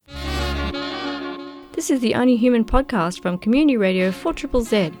This is the Only Human podcast from Community Radio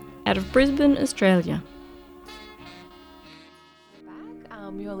 4ZZZ out of Brisbane, Australia.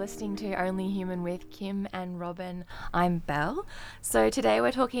 You're listening to Only Human with Kim and Robin. I'm Belle. So today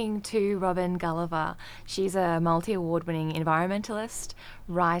we're talking to Robin Gulliver. She's a multi-award winning environmentalist,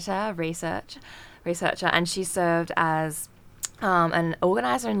 writer, researcher, and she served as an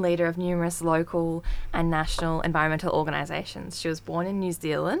organiser and leader of numerous local and national environmental organisations. She was born in New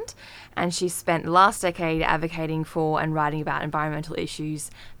Zealand and she spent the last decade advocating for and writing about environmental issues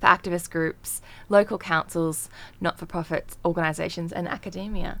for activist groups, local councils, not-for-profit organisations and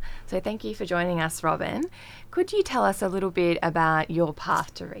academia. So thank you for joining us, Robin. Could you tell us a little bit about your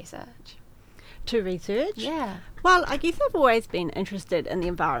path to research? To research? Yeah. Well, I guess I've always been interested in the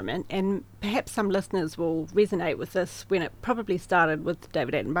environment, and perhaps some listeners will resonate with this when it probably started with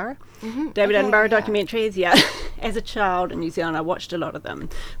David Attenborough. David Attenborough documentaries, As a child in New Zealand, I watched a lot of them.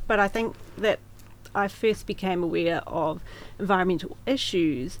 But I think that I first became aware of environmental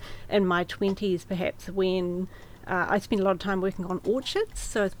issues in my 20s, perhaps, when I spent a lot of time working on orchards,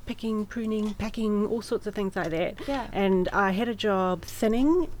 so it's picking, pruning, packing, all sorts of things like that. Yeah. And I had a job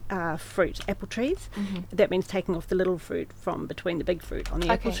thinning fruit, apple trees. That means taking off the little fruit from between the big fruit on the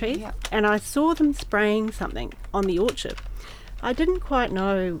apple trees. Yeah. And I saw them spraying something on the orchard. I didn't quite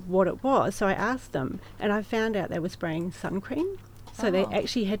know what it was, so I asked them, and I found out they were spraying sun cream. So they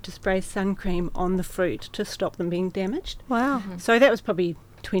actually had to spray sun cream on the fruit to stop them being damaged. Wow. So that was probably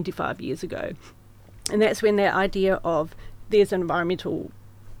 25 years ago. And that's when that idea of there's an environmental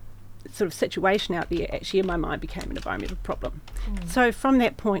sort of situation out there actually in my mind became an environmental problem. So from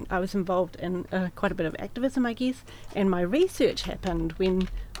that point I was involved in quite a bit of activism, I guess, and my research happened when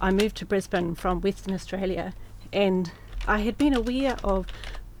I moved to Brisbane from Western Australia, and I had been aware of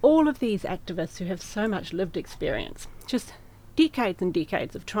all of these activists who have so much lived experience, just decades and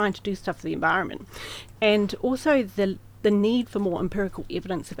decades of trying to do stuff for the environment, and also the need for more empirical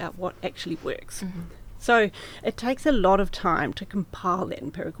evidence about what actually works. So it takes a lot of time to compile that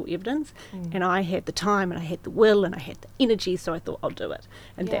empirical evidence, and I had the time and I had the will and I had the energy, so I thought I'll do it,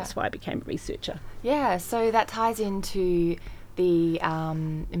 and that's why I became a researcher. Yeah, so that ties into the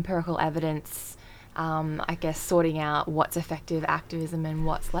empirical evidence, I guess, sorting out what's effective activism and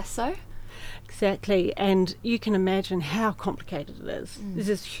what's less so. Exactly, and you can imagine how complicated it is. There's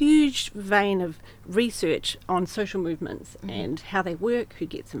this huge vein of research on social movements and how they work, who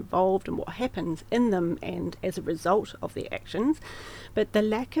gets involved and what happens in them and as a result of their actions. But the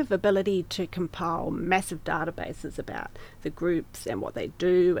lack of ability to compile massive databases about the groups and what they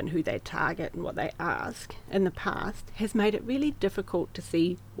do and who they target and what they ask in the past has made it really difficult to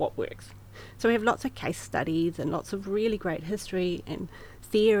see what works. So we have lots of case studies and lots of really great history and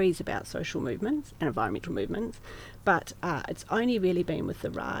theories about social movements and environmental movements, but it's only really been with the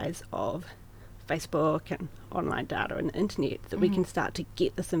rise of Facebook and online data and the internet that we can start to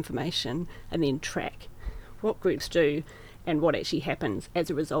get this information and then track what groups do and what actually happens as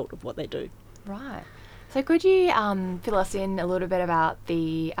a result of what they do. Right. So could you fill us in a little bit about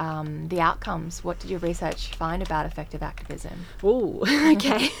the outcomes? What did your research find about effective activism? Oh,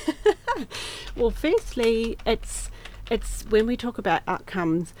 okay. Well, firstly, it's when we talk about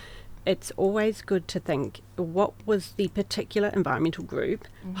outcomes, it's always good to think what was the particular environmental group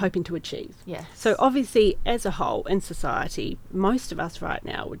hoping to achieve. Yes. So obviously, as a whole in society, most of us right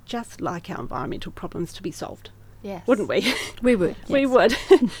now would just like our environmental problems to be solved. Yes. Wouldn't we? We would. We would.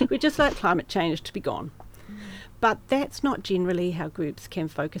 We'd just like climate change to be gone. But that's not generally how groups can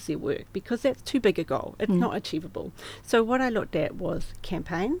focus their work, because that's too big a goal. It's not achievable. So what I looked at was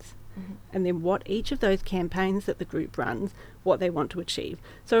campaigns, and then what each of those campaigns that the group runs, what they want to achieve.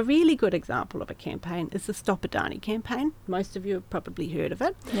 So a really good example of a campaign is the Stop Adani campaign. Most of you have probably heard of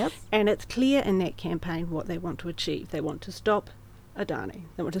it. Yep. And it's clear in that campaign what they want to achieve. They want to stop Adani.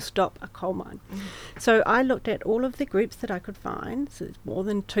 They want to stop a coal mine. So I looked at all of the groups that I could find. So there's more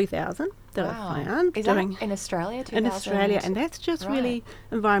than 2,000 that I found. Is that in Australia? In Australia, and that's just Right. really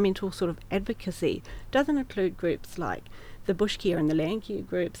environmental sort of advocacy. Doesn't include groups like the bush care and the land care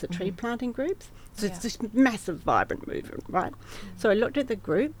groups, the tree planting groups. So it's this massive, vibrant movement, right? So I looked at the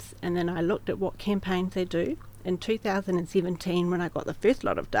groups, and then I looked at what campaigns they do. In 2017, when I got the first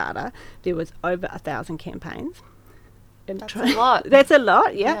lot of data, there was over 1,000 campaigns. That's a lot. That's a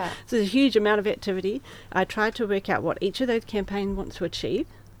lot, yeah. Yeah. So there's a huge amount of activity. I tried to work out what each of those campaigns wants to achieve.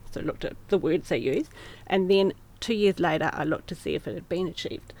 So I looked at the words they use. And then 2 years later, I looked to see if it had been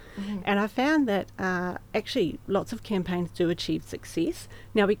achieved. And I found that actually lots of campaigns do achieve success.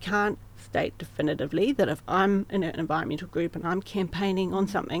 Now, we can't state definitively that if I'm in an environmental group and I'm campaigning on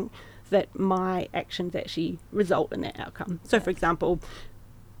something, that my actions actually result in that outcome. So, for example,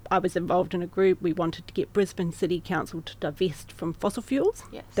 I was involved in a group. We wanted to get Brisbane City Council to divest from fossil fuels.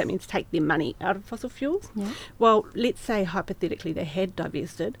 Yes. That means take their money out of fossil fuels. Yeah. Well, let's say hypothetically they had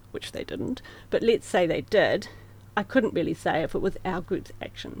divested, which they didn't, but let's say they did. I couldn't really say if it was our group's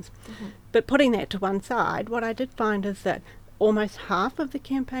actions. But putting that to one side, what I did find is that almost half of the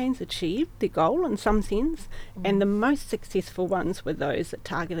campaigns achieved their goal in some sense, and the most successful ones were those that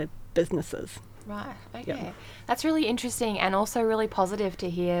targeted businesses. Right, okay. Yeah. That's really interesting and also really positive to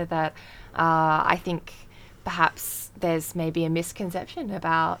hear that I think perhaps there's maybe a misconception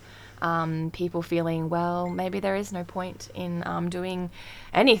about people feeling, well, maybe there is no point in doing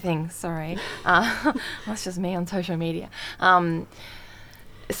anything, sorry. That's just me on social media.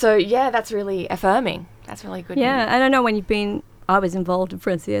 So, yeah, that's really affirming. That's really good. Yeah, news. and I know I was involved in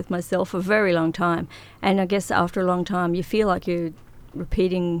Friends of the Earth myself for a very long time, and I guess after a long time you feel like you're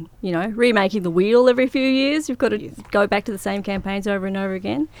repeating, remaking the wheel every few years. You've got to go back to the same campaigns over and over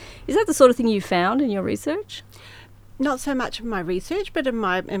again. Is that the sort of thing you found in your research? Not so much in my research, but in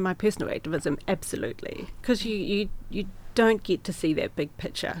my personal activism, absolutely. Because you don't get to see that big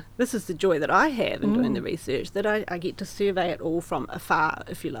picture. This is the joy that I have in doing the research, that I get to survey it all from afar,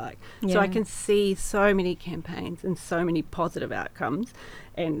 if you like. Yeah. So I can see so many campaigns and so many positive outcomes,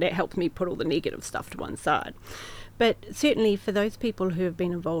 and that helps me put all the negative stuff to one side. But certainly for those people who have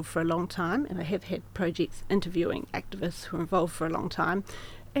been involved for a long time, and I have had projects interviewing activists who are involved for a long time,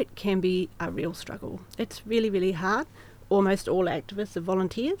 it can be a real struggle. It's really, really hard. Almost all activists are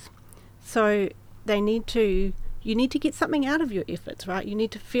volunteers. So you need to get something out of your efforts, right? You need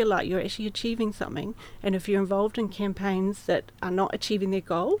to feel like you're actually achieving something. And if you're involved in campaigns that are not achieving their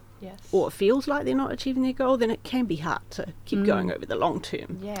goal, Yes. or it feels like they're not achieving their goal, then it can be hard to keep going over the long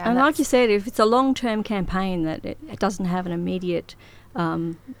term. Yeah, And like you said, if it's a long-term campaign that it doesn't have an immediate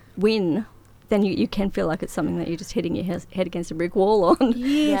win, then you can feel like it's something that you're just hitting your head against a brick wall on.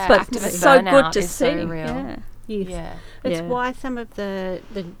 Yeah, But activist it's so burnout good to is see. so real. Yeah. Yes. Yeah. It's Yeah. why some of the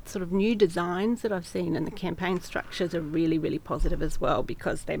sort of new designs that I've seen in the campaign structures are really, really positive as well,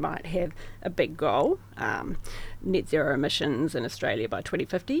 because they might have a big goal, net zero emissions in Australia by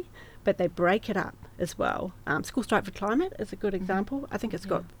 2050, but they break it up as well. School Strike for Climate is a good example. I think it's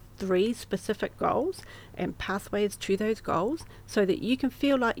got 3 specific goals and pathways to those goals, so that you can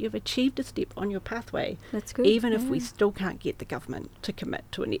feel like you've achieved a step on your pathway, That's good. even if we still can't get the government to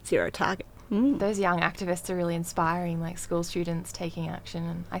commit to a net zero target. Those young activists are really inspiring, like school students taking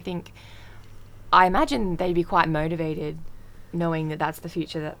action. And I imagine they'd be quite motivated knowing that that's the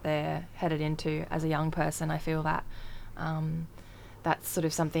future that they're headed into as a young person. I feel that that's sort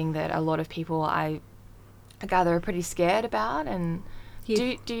of something that a lot of people I gather are pretty scared about. And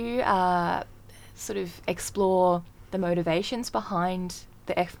Yes. do you sort of explore the motivations behind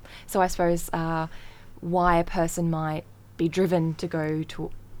so I suppose why a person might be driven to go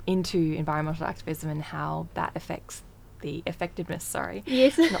into environmental activism and how that affects the effectiveness,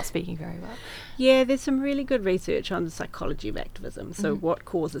 Yes. not speaking very well. Yeah, there's some really good research on the psychology of activism. So what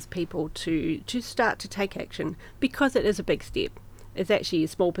causes people to start to take action, because it is a big step. It's actually a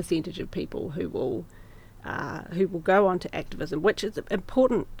small percentage of people who will go on to activism, which is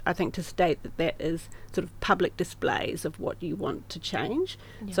important, I think, to state that is sort of public displays of what you want to change.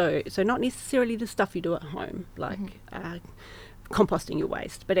 Yeah. So not necessarily the stuff you do at home, like composting your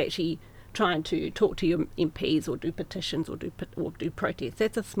waste, but actually trying to talk to your MPs or do petitions or do protests.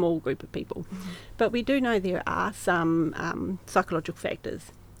 That's a small group of people. But we do know there are some psychological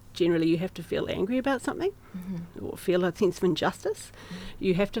factors. Generally, you have to feel angry about something or feel a sense of injustice.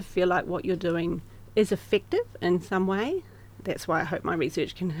 You have to feel like what you're doing is effective in some way. That's why I hope my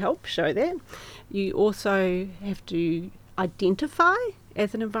research can help show that. You also have to identify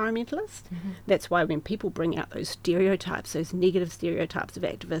as an environmentalist. That's why when people bring out those stereotypes, those negative stereotypes of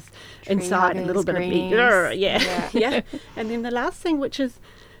activists, inside a little bit of me, yeah. And then the last thing, which is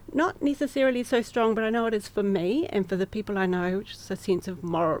not necessarily so strong, but I know it is for me and for the people I know, which is a sense of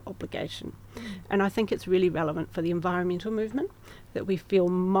moral obligation. And I think it's really relevant for the environmental movement that we feel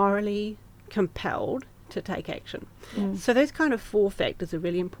morally compelled to take action. So those kind of 4 factors are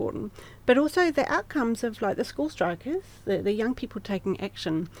really important. But also the outcomes of like the school strikers, the young people taking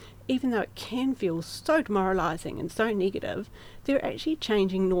action, even though it can feel so demoralising and so negative, they're actually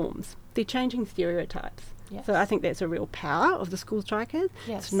changing norms. They're changing stereotypes. Yes. So I think that's a real power of the school strikers.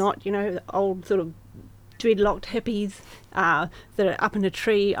 Yes. It's not, the old sort of dreadlocked hippies that are up in a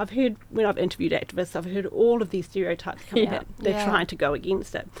tree. I've heard, when I've interviewed activists, I've heard all of these stereotypes come out. They're trying to go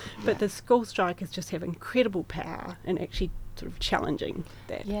against it. But the school strikers just have incredible power in actually sort of challenging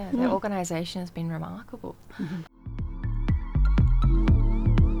that. Yeah, their organisation has been remarkable.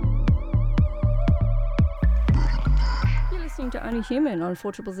 listening to Only Human on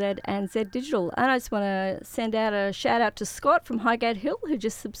 4ZZZ and Z Digital. And I just want to send out a shout out to Scott from Highgate Hill, who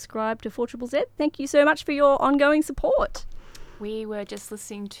just subscribed to 4ZZZ. Thank you so much for your ongoing support. We were just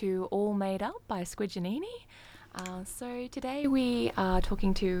listening to All Made Up by Squidginini. So today we are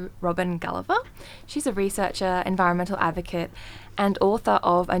talking to Robyn Gulliver. She's a researcher, environmental advocate, and author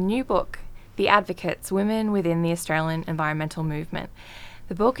of a new book, The Advocates: Women Within the Australian Environmental Movement.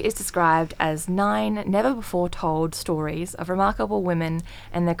 The book is described as 9 never-before-told stories of remarkable women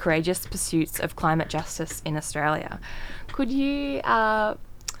and their courageous pursuits of climate justice in Australia. Could you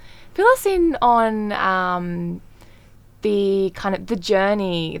fill us in on the kind of the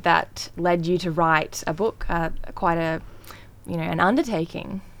journey that led you to write a book, quite a, an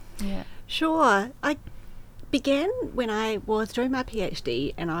undertaking? Yeah. Sure. I began when I was doing my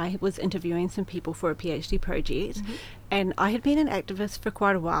PhD, and I was interviewing some people for a PhD project. Mm-hmm. And I had been an activist for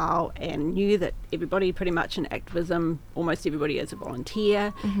quite a while and knew that everybody pretty much in activism, almost everybody is a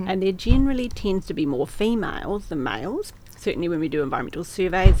volunteer, mm-hmm. and there generally tends to be more females than males. Certainly when we do environmental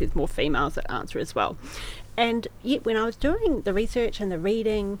surveys, there's more females that answer as well. And yet when I was doing the research and the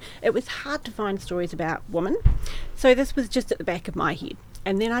reading, it was hard to find stories about women. So this was just at the back of my head.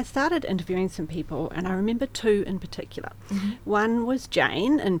 And then I started interviewing some people, and I remember 2 in particular. Mm-hmm. One was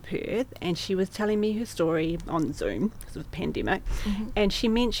Jane in Perth, and she was telling me her story on Zoom because of the pandemic. Mm-hmm. And she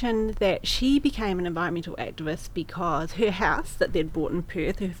mentioned that she became an environmental activist because her house that they'd bought in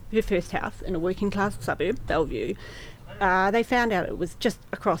Perth, her first house in a working class suburb, Bellevue, they found out it was just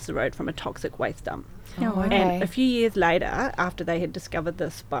across the road from a toxic waste dump. Oh, okay. And a few years later, after they had discovered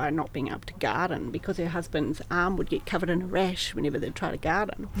this by not being able to garden, because her husband's arm would get covered in a rash whenever they'd try to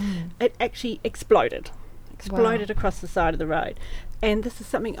garden, it actually exploded across the side of the road. And this is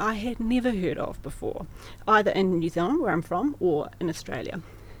something I had never heard of before, either in New Zealand, where I'm from, or in Australia.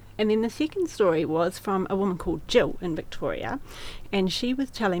 And then the second story was from a woman called Jill in Victoria, and she was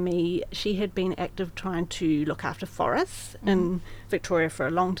telling me she had been active trying to look after forests in Victoria for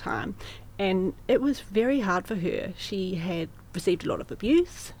a long time. And it was very hard for her. She had received a lot of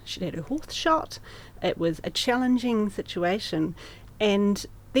abuse. She'd had her horse shot. It was a challenging situation. And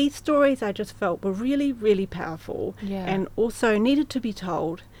these stories I just felt were really, really powerful, and also needed to be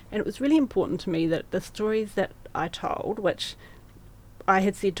told. And it was really important to me that the stories that I told, which I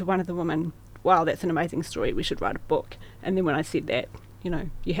had said to one of the women, wow, that's an amazing story, we should write a book. And then when I said that,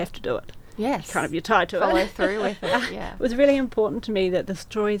 you have to do it. Yes. Kind of you're tied to Follow it. through with it, yeah. It was really important to me that the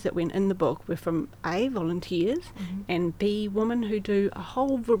stories that went in the book were from A, volunteers, and B, women who do a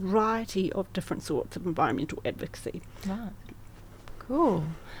whole variety of different sorts of environmental advocacy. Right. Cool.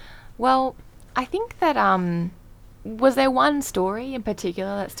 Well, I think that, was there one story in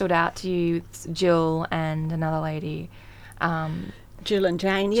particular that stood out to you, Jill and another lady? Jill and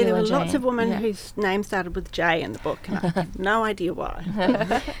Jane. Jill There were and lots Jane, of women whose names started with J in the book, and I have no idea why.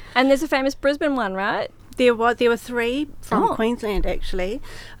 And there's a famous Brisbane one, right? There were 3 from Queensland, actually,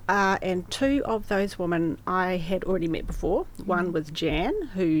 and 2 of those women I had already met before. One was Jan,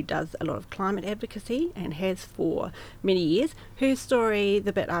 who does a lot of climate advocacy and has for many years. Her story,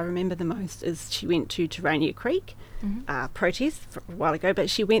 the bit I remember the most, is she went to Terania Creek protest a while ago, but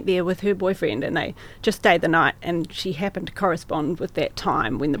she went there with her boyfriend and they just stayed the night, and she happened to correspond with that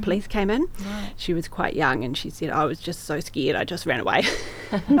time when the police came in. Right. She was quite young, and she said, I was just so scared I just ran away.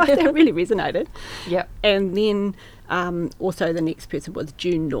 That really resonated. Yep. And then also the next person was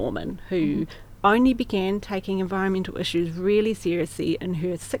June Norman, who only began taking environmental issues really seriously in her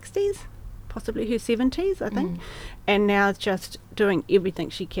 60s, possibly her 70s, I think, and now is just doing everything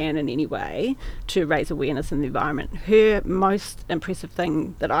she can in any way to raise awareness in the environment. Her most impressive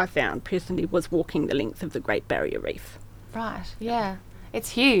thing that I found personally was walking the length of the Great Barrier Reef. Right, yeah.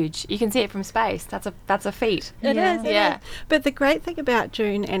 It's huge. You can see it from space. That's a feat. It is. But the great thing about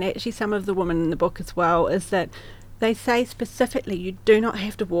June, and actually some of the women in the book as well, is that they say specifically you do not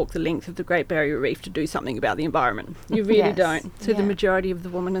have to walk the length of the Great Barrier Reef to do something about the environment. You really don't. So the majority of the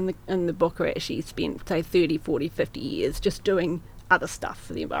women in the book are actually spent, say, 30, 40, 50 years just doing other stuff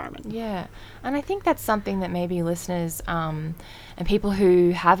for the environment. Yeah. And I think that's something that maybe listeners and people who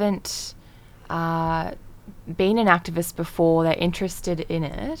haven't been an activist before, they're interested in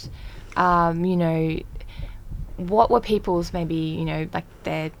it, what were people's maybe, like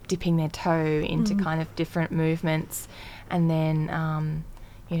they're dipping their toe into kind of different movements and then,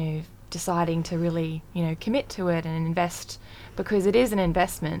 deciding to really, commit to it and invest, because it is an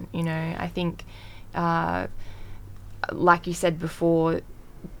investment, I think, like you said before,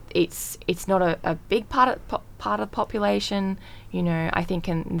 it's not a big part of the population, I think,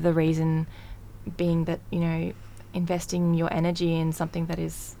 and the reason being that, investing your energy in something that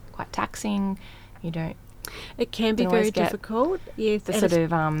is quite taxing, you don't It can be Don't very always get difficult. Yes, The and sort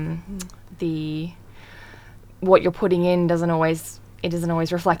of the what you're putting in isn't always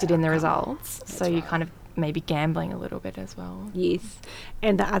reflected in the results. So you're kind of maybe gambling a little bit as well. yes.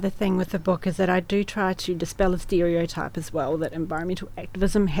 And the other thing with the book is that I do try to dispel a stereotype as well that environmental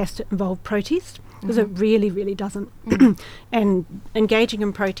activism has to involve protest, because it really, really doesn't. And engaging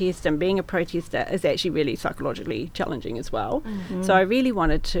in protest and being a protester is actually really psychologically challenging as well. So I really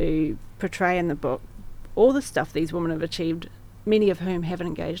wanted to portray in the book all the stuff these women have achieved, many of whom haven't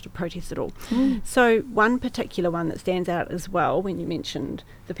engaged in protest at all. So one particular one that stands out as well, when you mentioned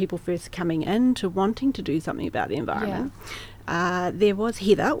the people first coming in to wanting to do something about the environment, there was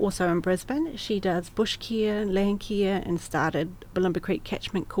Heather, also in Brisbane. She does bush care, land care, and started Bulimba Creek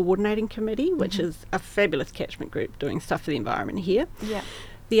Catchment Coordinating Committee, which is a fabulous catchment group doing stuff for the environment here. Yeah.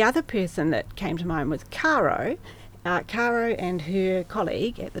 The other person that came to mind was Caro. Caro and her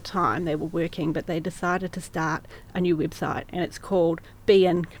colleague at the time, they were working, but they decided to start a new website, and it's called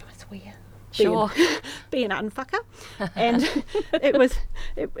Can I swear? Sure. Be an unfucker. And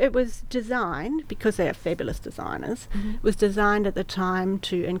it was designed, because they are fabulous designers, was designed at the time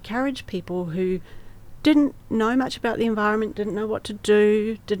to encourage people who didn't know much about the environment, didn't know what to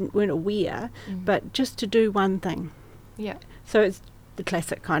do, weren't aware, but just to do one thing. Yeah. So it's the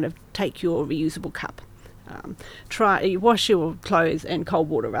classic kind of take your reusable cup. Try wash your clothes in cold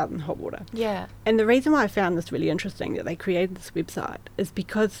water rather than hot water. Yeah. And the reason why I found this really interesting, that they created this website, is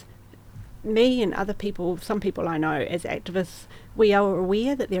because me and other people, some people I know as activists, we are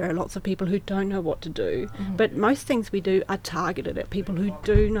aware that there are lots of people who don't know what to do, but most things we do are targeted at people who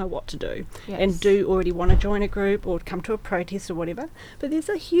do know what to do and do already want to join a group or come to a protest or whatever. But there's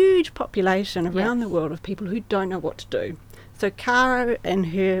a huge population around the world of people who don't know what to do. So Caro and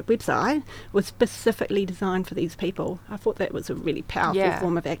her website was specifically designed for these people. I thought that was a really powerful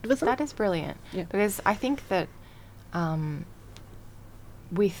form of activism. That is brilliant. Yeah. Because I think that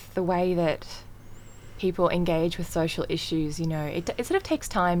with the way that people engage with social issues, you know, it sort of takes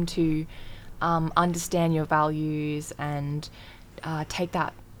time to understand your values and take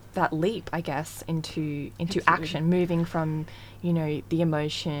that leap, I guess, into action, moving from, you know, the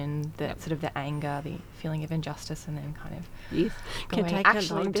emotion, the sort of the anger, the feeling of injustice, and then kind of can take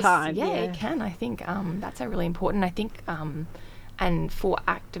a long time. Yeah, it can. I think that's a really important. I think, and for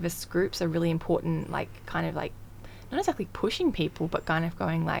activist groups, are really important. Like kind of like not exactly pushing people, but kind of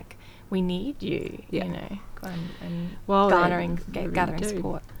going like, we need you. You know, and gathering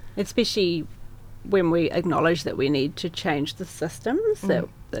support, especially when we acknowledge that we need to change the systems that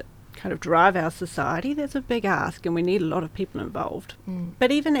kind of drive our society. There's a big ask, and we need a lot of people involved.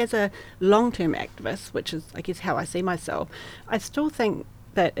 But even as a long-term activist, which is, I guess, how I see myself, I still think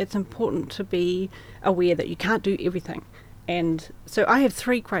that it's important to be aware that you can't do everything. And so I have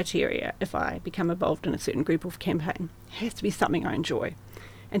 3 criteria if I become involved in a certain group or campaign. It has to be something I enjoy.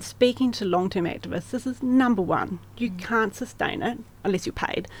 And speaking to long-term activists, this is number 1. You can't sustain it unless you're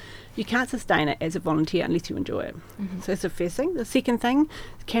paid. You can't sustain it as a volunteer unless you enjoy it. So that's the first thing. The second thing,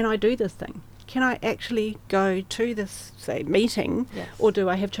 can I do this thing? Can I actually go to this, say, meeting, or do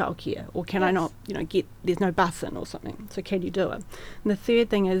I have childcare? Or can I not, you know, there's no bus in or something. So can you do it? And the third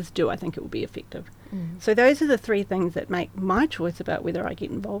thing is, do I think it will be effective? So those are the 3 things that make my choice about whether I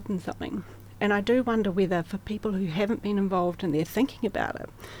get involved in something. And I do wonder whether for people who haven't been involved and they're thinking about it,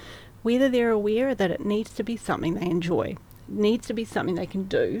 whether they're aware that it needs to be something they enjoy, it needs to be something they can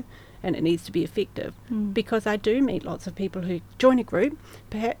do, and it needs to be effective. Because I do meet lots of people who join a group,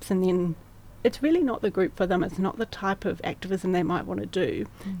 perhaps, and then it's really not the group for them. It's not the type of activism they might want to do.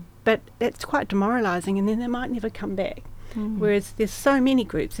 But it's quite demoralising, and then they might never come back. Whereas there's so many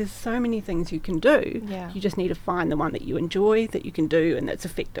groups, there's so many things you can do. You just need to find the one that you enjoy, that you can do, and that's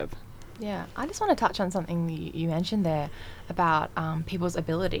effective. Yeah, I just want to touch on something you mentioned there about people's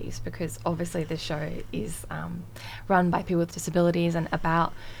abilities, because obviously this show is run by people with disabilities and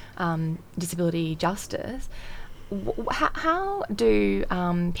about disability justice. How do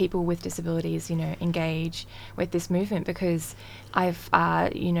people with disabilities, you know, engage with this movement? Because I've,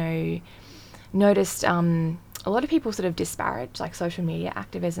 you know, noticed a lot of people sort of disparage like social media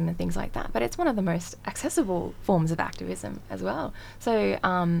activism and things like that, but it's one of the most accessible forms of activism as well. So,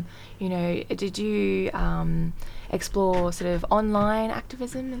 you know, did you explore sort of online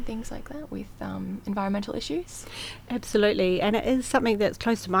activism and things like that with environmental issues? Absolutely, and it is something that's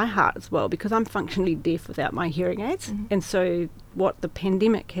close to my heart as well, because I'm functionally deaf without my hearing aids, and so what the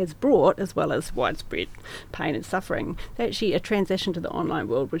pandemic has brought, as well as widespread pain and suffering, actually a transition to the online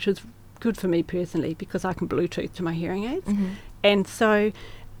world, which is good for me personally because I can Bluetooth to my hearing aids. And so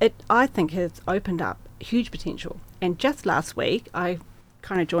it, I think, has opened up huge potential. And just last week I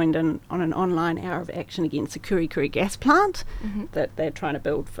kind of joined in on an online hour of action against the Kurikuri gas plant that they're trying to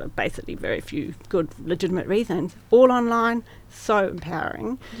build for basically very few good, legitimate reasons. All online, so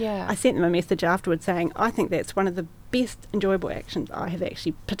empowering. Yeah. I sent them a message afterwards saying, I think that's one of the best enjoyable actions I have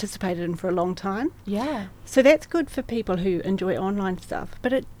actually participated in for a long time. Yeah. So that's good for people who enjoy online stuff,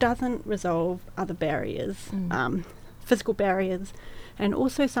 but it doesn't resolve other barriers, physical barriers, and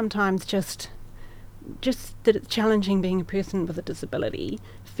also sometimes just that it's challenging being a person with a disability,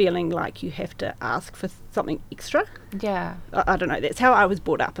 feeling like you have to ask for something extra. Yeah. I don't know, that's how I was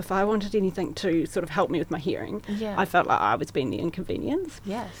brought up. If I wanted anything to sort of help me with my hearing, Yeah. I felt like I was being the inconvenience.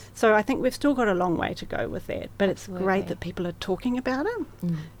 Yes. So I think we've still got a long way to go with that, but it's Absolutely. great that people are talking about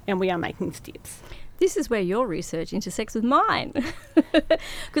it and we are making steps. This is where your research intersects with mine,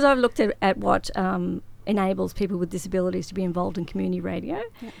 because I've looked at what enables people with disabilities to be involved in community radio,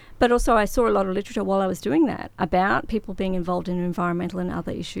 but also I saw a lot of literature while I was doing that about people being involved in environmental and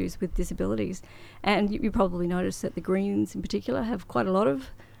other issues with disabilities. And you probably noticed that the Greens in particular have quite a lot of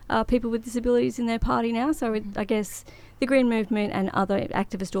people with disabilities in their party now. So I guess the Green Movement and other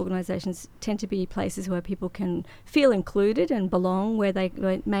activist organisations tend to be places where people can feel included and belong, where they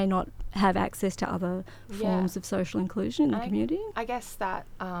may not have access to other forms of social inclusion in the community. I guess that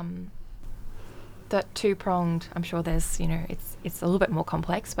that two-pronged, I'm sure there's, it's a little bit more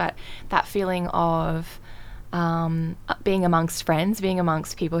complex, but that feeling of being amongst friends, being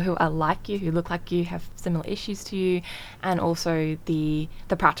amongst people who are like you, who look like you, have similar issues to you, and also the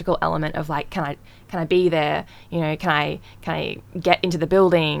practical element of like, can I be there? Can I get into the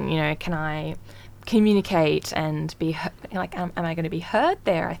building? Can I communicate and be like, am I going to be heard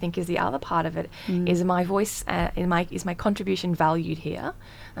there? I think is the other part of it. Is my voice, is my contribution valued here?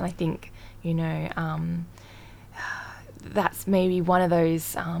 And I think that's maybe one of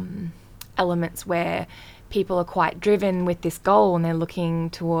those elements where people are quite driven with this goal and they're looking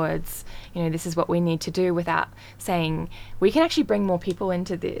towards, this is what we need to do, without saying we can actually bring more people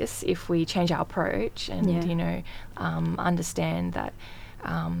into this if we change our approach and, understand that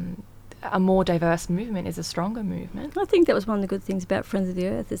a more diverse movement is a stronger movement. I think that was one of the good things about Friends of the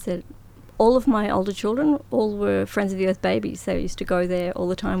Earth, is that all of my older children all were Friends of the Earth babies. They used to go there all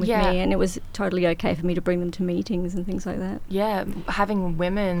the time with me, and it was totally okay for me to bring them to meetings and things like that. Yeah, having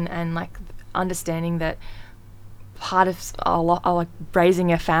women and like understanding that part of like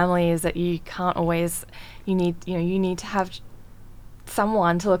raising a family is that you can't always, you need to have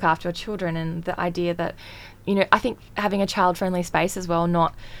someone to look after your children, and the idea that, I think having a child-friendly space as well,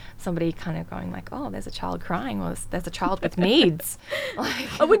 not somebody kind of going like, oh, there's a child crying, or there's a child with needs.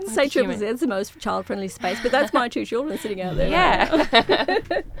 Like, I wouldn't say Triple Z's the most child-friendly space, but that's my two children sitting out there. Yeah.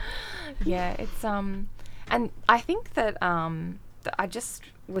 Right. Yeah, it's and I think that I just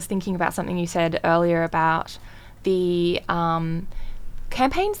was thinking about something you said earlier about the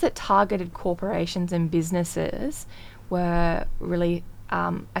campaigns that targeted corporations and businesses were really,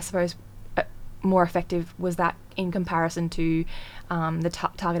 I suppose, more effective. Was that in comparison to the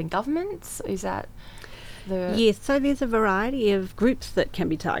targeting governments? Is that the... Yes, so there's a variety of groups that can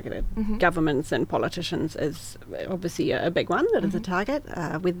be targeted. Governments and politicians is obviously a big one that is a target,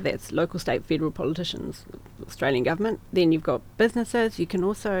 whether that's local, state, federal politicians, Australian government. Then you've got businesses. You can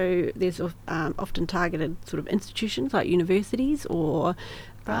also, there's often targeted sort of institutions like universities or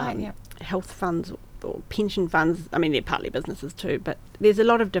health funds or pension funds. I mean, they're partly businesses too, but there's a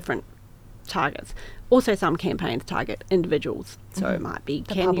lot of different targets. Also, some campaigns target individuals, so it might be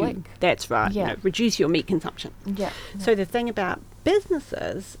the public. That's right. Reduce your meat consumption. So the thing about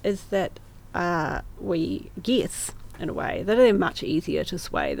businesses is that we guess, in a way, that they're much easier to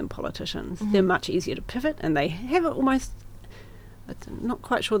sway than politicians. They're much easier to pivot, and they have almost, I'm not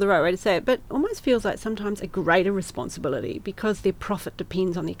quite sure the right way to say it, but almost feels like sometimes a greater responsibility because their profit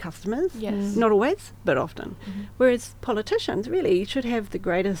depends on their customers. Yes. Not always, but often. Whereas politicians really should have the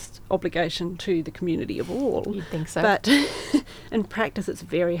greatest obligation to the community of all. You'd think so. But in practice, it's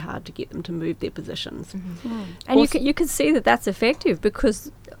very hard to get them to move their positions. And you can see that that's effective,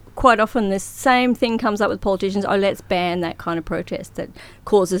 because quite often this same thing comes up with politicians. Oh, let's ban that kind of protest that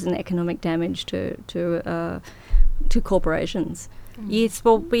causes an economic damage to corporations. Yes,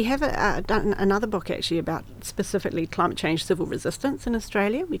 well, we have done another book actually about specifically climate change civil resistance in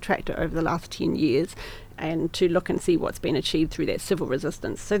Australia. We tracked it over the last 10 years and to look and see what's been achieved through that civil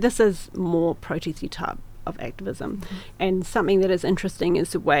resistance. So this is more protesty type of activism. And something that is interesting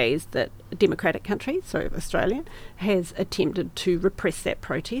is the ways that a democratic country, so Australia, has attempted to repress that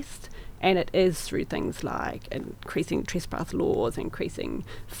protest And it is through things like increasing trespass laws, increasing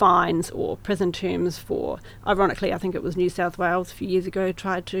fines or prison terms for, ironically, I think it was New South Wales a few years ago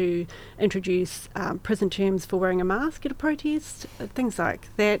tried to introduce prison terms for wearing a mask at a protest, things like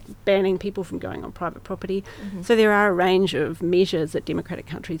that, banning people from going on private property. So there are a range of measures that democratic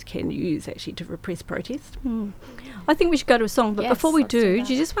countries can use actually to repress protest. I think we should go to a song, but Yes, before we let's do do that.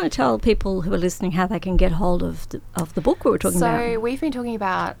 you just want to tell people who are listening how they can get hold of the book we were talking about? So we've been talking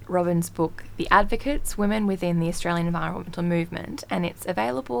about Robin's book, The Advocates, Women Within the Australian Environmental Movement, and it's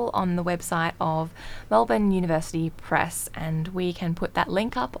available on the website of Melbourne University Press, and we can put that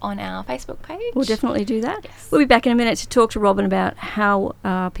link up on our Facebook page. We'll definitely do that. Yes. We'll be back in a minute to talk to Robin about how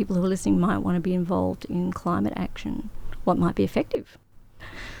people who are listening might want to be involved in climate action, what might be effective.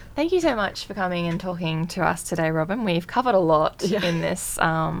 Thank you so much for coming and talking to us today, Robin. We've covered a lot in this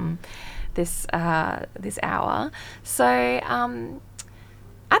this hour. So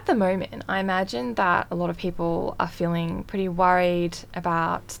at the moment, I imagine that a lot of people are feeling pretty worried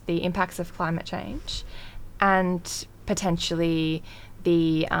about the impacts of climate change and potentially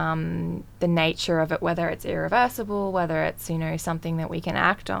the nature of it, whether it's irreversible, whether it's, you know, something that we can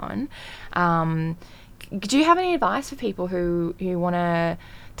act on. Do you have any advice for people who want to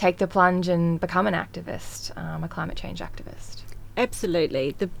take the plunge and become an activist, a climate change activist?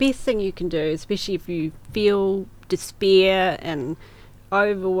 Absolutely. The best thing you can do, especially if you feel despair and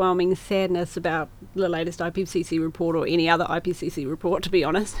overwhelming sadness about the latest IPCC report or any other IPCC report, to be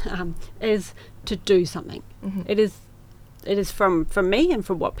honest, is to do something. It is from me and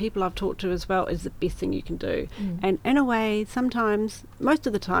from what people I've talked to as well, is the best thing you can do. And in a way, sometimes, most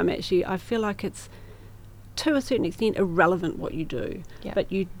of the time actually, I feel like it's to a certain extent irrelevant what you do, but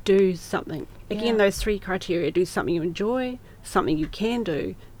you do something. Again, those three criteria: do something you enjoy, something you can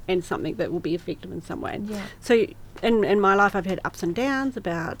do, and something that will be effective in some way. So in my life I've had ups and downs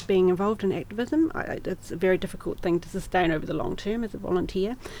about being involved in activism. It's a very difficult thing to sustain over the long term as a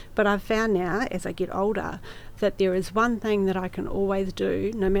volunteer, but I've found now as I get older that there is one thing that I can always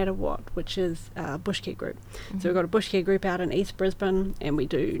do no matter what, which is bush care group. So we've got a bush care group out in East Brisbane, and we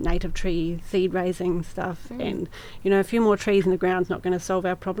do native tree seed raising stuff, and you know, a few more trees in the ground's not going to solve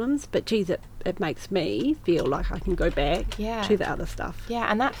our problems, but geez, it makes me feel like I can go back to the other stuff.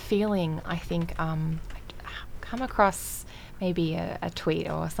 And that feeling, I think, come across maybe a tweet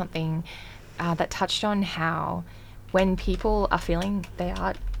or something that touched on how when people are feeling they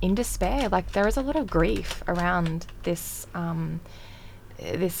are in despair, like there is a lot of grief around this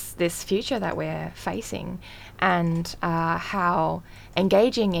this future that we're facing, and how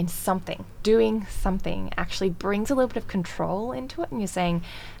engaging in something, doing something, actually brings a little bit of control into it, and you're saying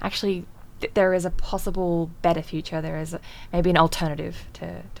actually there is a possible better future, there is maybe an alternative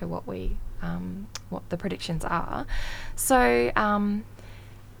to what we what the predictions are. So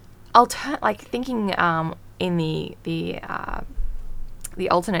like thinking in the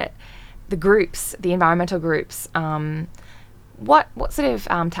alternate, the groups, the environmental groups, what sort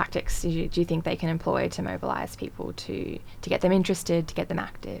of tactics do you think they can employ to mobilise people to get them interested, to get them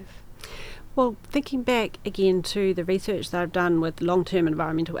active? Well, thinking back again to the research that I've done with long-term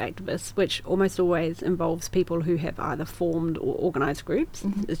environmental activists, which almost always involves people who have either formed or organised groups,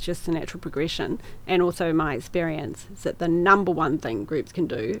 it's just a natural progression, and also my experience is that the number one thing groups can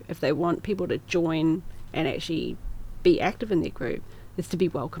do if they want people to join and actually be active in their group is to be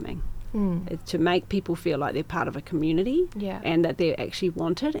welcoming. It's to make people feel like they're part of a community, and that they're actually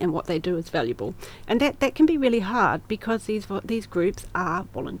wanted and what they do is valuable. And that can be really hard because these groups are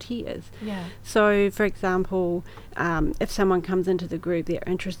volunteers. So, for example, if someone comes into the group, they're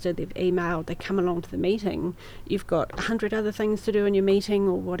interested, they've emailed, they come along to the meeting, you've got 100 other things to do in your meeting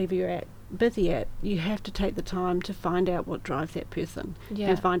or whatever you're busy at, you have to take the time to find out what drives that person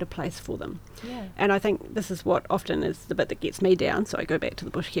and find a place for them. And I think this is what often is the bit that gets me down, so I go back to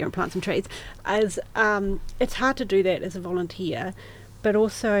the bush care and plant some trees, is it's hard to do that as a volunteer, but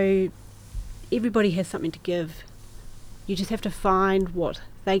also everybody has something to give. You just have to find what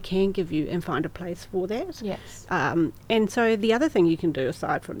they can give you and find a place for that. And so the other thing you can do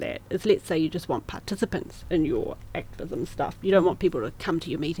aside from that is, let's say you just want participants in your activism stuff. You don't want people to come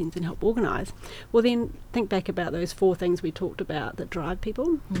to your meetings and help organise. Well, then think back about those 4 things we talked about that drive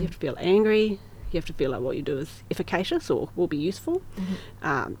people. You have to feel angry. You have to feel like what you do is efficacious or will be useful.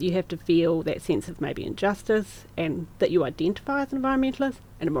 You have to feel that sense of maybe injustice and that you identify as an environmentalist,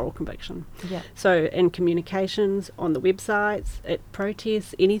 and a moral conviction. So in communications, on the websites, at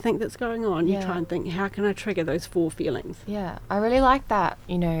protests, anything that's going on, you try and think, how can I trigger those 4 feelings? I really like that,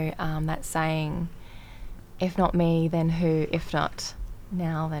 you know, that saying, if not me, then who? If not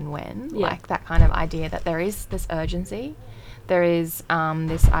now, then when? Like that kind of idea that there is this urgency. there is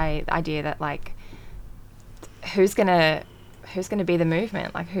this idea that like who's gonna be the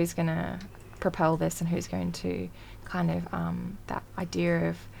movement, like who's gonna propel this and who's going to kind of that idea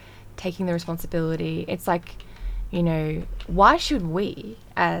of taking the responsibility. It's like, you know, why should we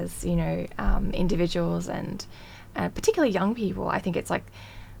as, you know, individuals and particularly young people, I think it's like,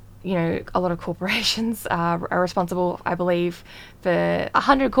 you know, a lot of corporations are responsible, I believe, for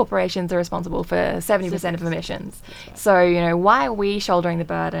 100 corporations are responsible for 70% of emissions. Right. So, you know, why are we shouldering the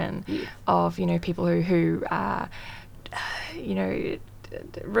burden of, you know, people who you know,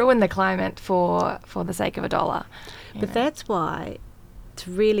 ruin the climate for the sake of $1? But that's why it's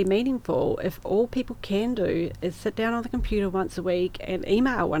really meaningful if all people can do is sit down on the computer once a week and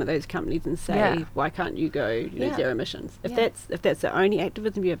email one of those companies and say, why can't you go zero emissions? If that's the only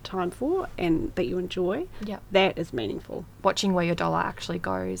activism you have time for and that you enjoy, that is meaningful. Watching where your dollar actually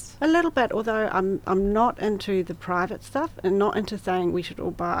goes. A little bit, although I'm not into the private stuff and not into saying we should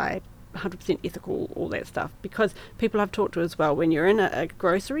all buy 100% ethical, all that stuff, because people I've talked to as well, when you're in a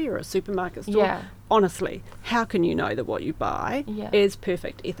grocery or a supermarket store, honestly, how can you know that what you buy is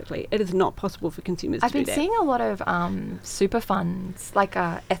perfect ethically? It is not possible for consumers to do that. I've been seeing a lot of super funds, like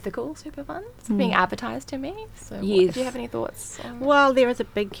ethical super funds, being advertised to me. So do you have any thoughts on that? Well, there is a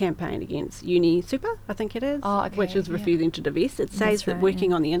big campaign against Uni Super, I think it is, which is refusing to divest. It says that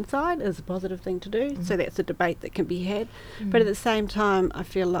working on the inside is a positive thing to do, so that's a debate that can be had. But at the same time, I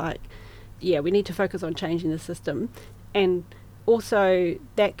feel like, we need to focus on changing the system, and also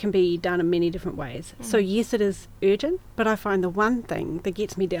that can be done in many different ways. So yes, it is urgent, but I find the one thing that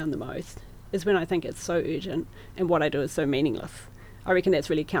gets me down the most is when I think it's so urgent and what I do is so meaningless. I reckon that's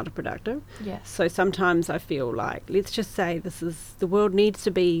really counterproductive. Yes. So sometimes I feel like, let's just say the world needs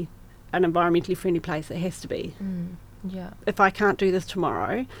to be an environmentally friendly place. It has to be. If I can't do this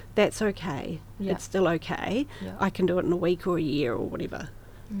tomorrow, that's okay. It's still okay. I can do it in a week or a year or whatever.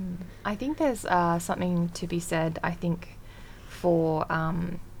 I think there's something to be said, I think, for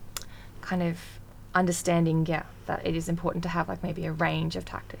kind of understanding, that it is important to have like maybe a range of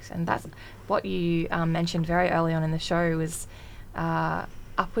tactics. And that's what you mentioned very early on in the show was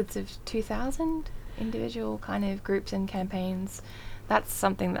upwards of 2,000 individual kind of groups and campaigns. That's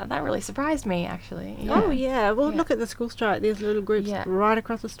something that really surprised me, actually. Well, look at the school strike. There's little groups right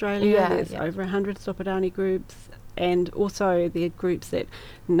across Australia. There's over 100 Stop Adani groups. And also they're groups that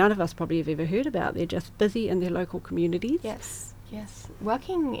none of us probably have ever heard about. They're just busy in their local communities. Yes.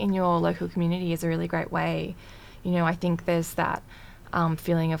 Working in your local community is a really great way. You know, I think there's that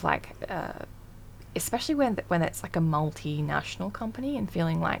feeling of like, especially when it's like a multinational company, and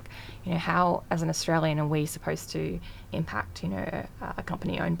feeling like, you know, how as an Australian are we supposed to impact, you know, a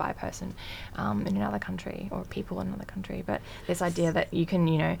company owned by a person in another country or people in another country. But this idea that you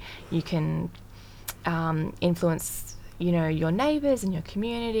can influence, you know, your neighbours and your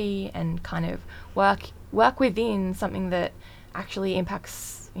community, and kind of work within something that actually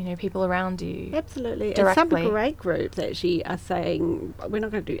impacts, you know, people around you. Absolutely. Directly. And some great groups actually are saying, we're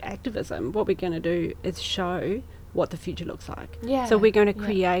not going to do activism. What we're going to do is show what the future looks like. So we're going to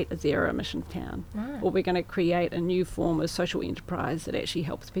create a zero emission town, or we're going to create a new form of social enterprise that actually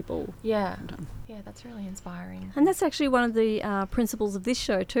helps people. That's really inspiring. And that's actually one of the principles of this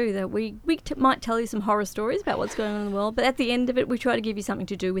show too, that we might tell you some horror stories about what's going on in the world, but at the end of it we try to give you something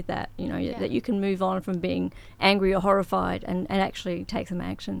to do with that, you know, that you can move on from being angry or horrified and actually take some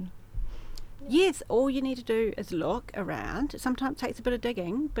action. Yes, all you need to do is look around. It sometimes takes a bit of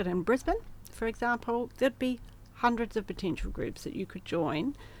digging, but in Brisbane, for example, there'd be hundreds of potential groups that you could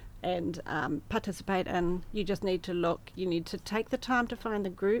join and participate in. You just need to look. You need to take the time to find the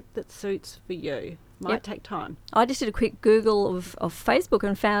group that suits for you. Might take time. I just did a quick Google of Facebook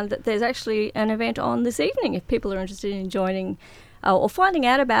and found that there's actually an event on this evening if people are interested in joining or finding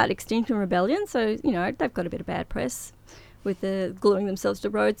out about Extinction Rebellion. So, you know, they've got a bit of bad press with the gluing themselves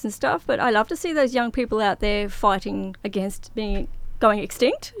to roads and stuff, but I love to see those young people out there fighting against going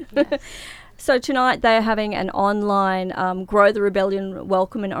extinct. So tonight they're having an online Grow the Rebellion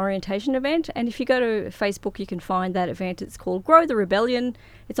welcome and orientation event, and if you go to Facebook you can find that event. It's called Grow the Rebellion.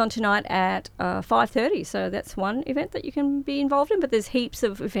 It's on tonight at 5:30, so that's one event that you can be involved in, but there's heaps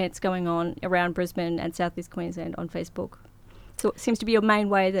of events going on around Brisbane and South East Queensland on Facebook. So it seems to be a main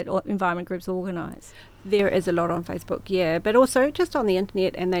way that environment groups organise. There is a lot on Facebook, yeah, but also just on the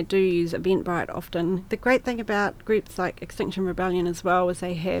internet, and they do use Eventbrite often. The great thing about groups like Extinction Rebellion as well is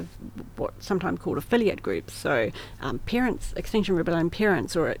they have what's sometimes called affiliate groups, so parents, Extinction Rebellion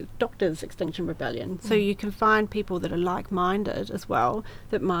parents, or doctors, Extinction Rebellion. So you can find people that are like-minded as well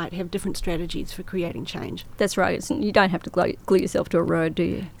that might have different strategies for creating change. That's right. You don't have to glue yourself to a road, do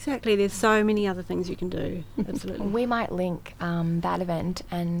you? Exactly. There's so many other things you can do. Absolutely. We might link that event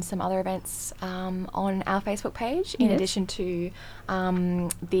and some other events on our Facebook page, in addition to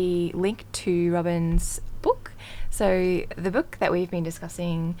the link to Robin's book. So the book that we've been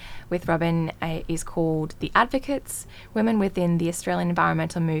discussing with Robin is called The Advocates, Women Within the Australian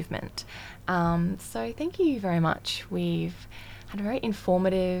Environmental Movement. So thank you very much. We've had a very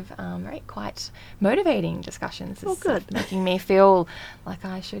informative, very quite motivating discussions. Oh, good. Making me feel like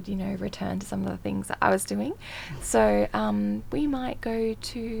I should, return to some of the things that I was doing. So we might go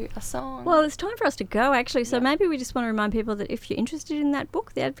to a song. Well, it's time for us to go, actually. So maybe we just want to remind people that if you're interested in that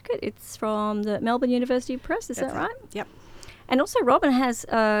book, The Advocate, it's from the Melbourne University Press. Is that right? Yep. And also Robin has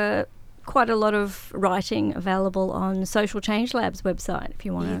quite a lot of writing available on Social Change Lab's website if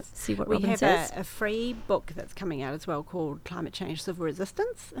you want to see what Robin says. We have a free book that's coming out as well called Climate Change Civil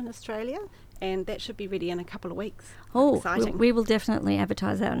Resistance in Australia, and that should be ready in a couple of weeks. Oh, exciting. We will definitely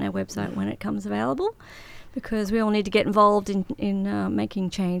advertise that on our website when it comes available, because we all need to get involved in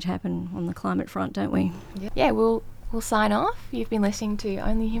making change happen on the climate front, don't we? Yeah, we'll sign off. You've been listening to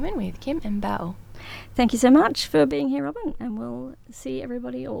Only Human with Kim and Belle. Thank you so much for being here, Robin, and we'll see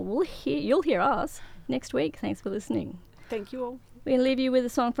everybody, or you'll hear us next week. Thanks for listening. Thank you all. We'll leave you with a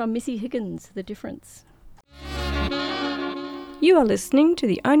song from Missy Higgins, The Difference. You are listening to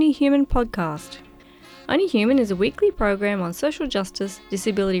the Only Human podcast. Only Human is a weekly program on social justice,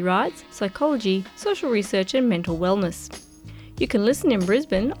 disability rights, psychology, social research and mental wellness. You can listen in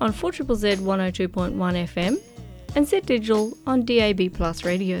Brisbane on 4ZZZ 102.1 FM and Set Digital on DAB Plus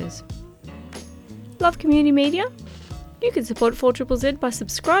radios. Love community media? You can support 4ZZZ by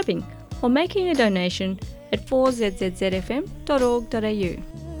subscribing or making a donation at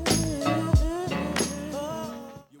 4ZZZFM.org.au.